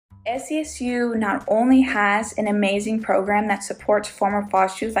SDSU not only has an amazing program that supports former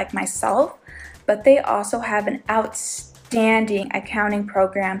FOSSs like myself, but they also have an outstanding accounting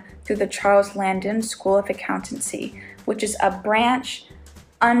program through the Charles Landon School of Accountancy, which is a branch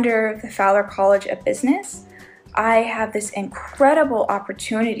under the Fowler College of Business. I have this incredible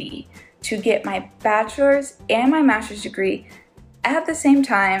opportunity to get my bachelor's and my master's degree at the same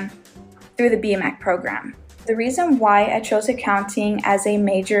time through the BMAC program. The reason why I chose accounting as a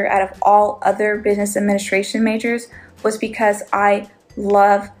major out of all other business administration majors was because I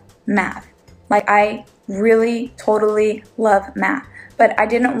love math. Like, I really, totally love math. But I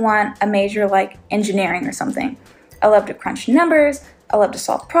didn't want a major like engineering or something. I love to crunch numbers, I love to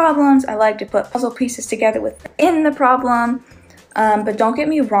solve problems, I like to put puzzle pieces together within the problem. But don't get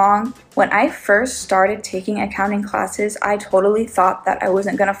me wrong, when I first started taking accounting classes, I totally thought that I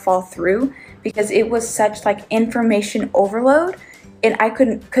wasn't gonna fall through because it was such like information overload and I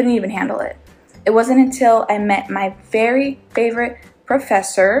couldn't even handle it. It wasn't until I met my very favorite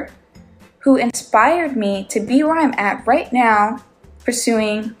professor who inspired me to be where I'm at right now,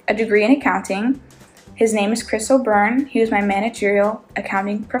 pursuing a degree in accounting. His name is Chris O'Byrne. He was my managerial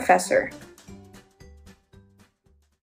accounting professor.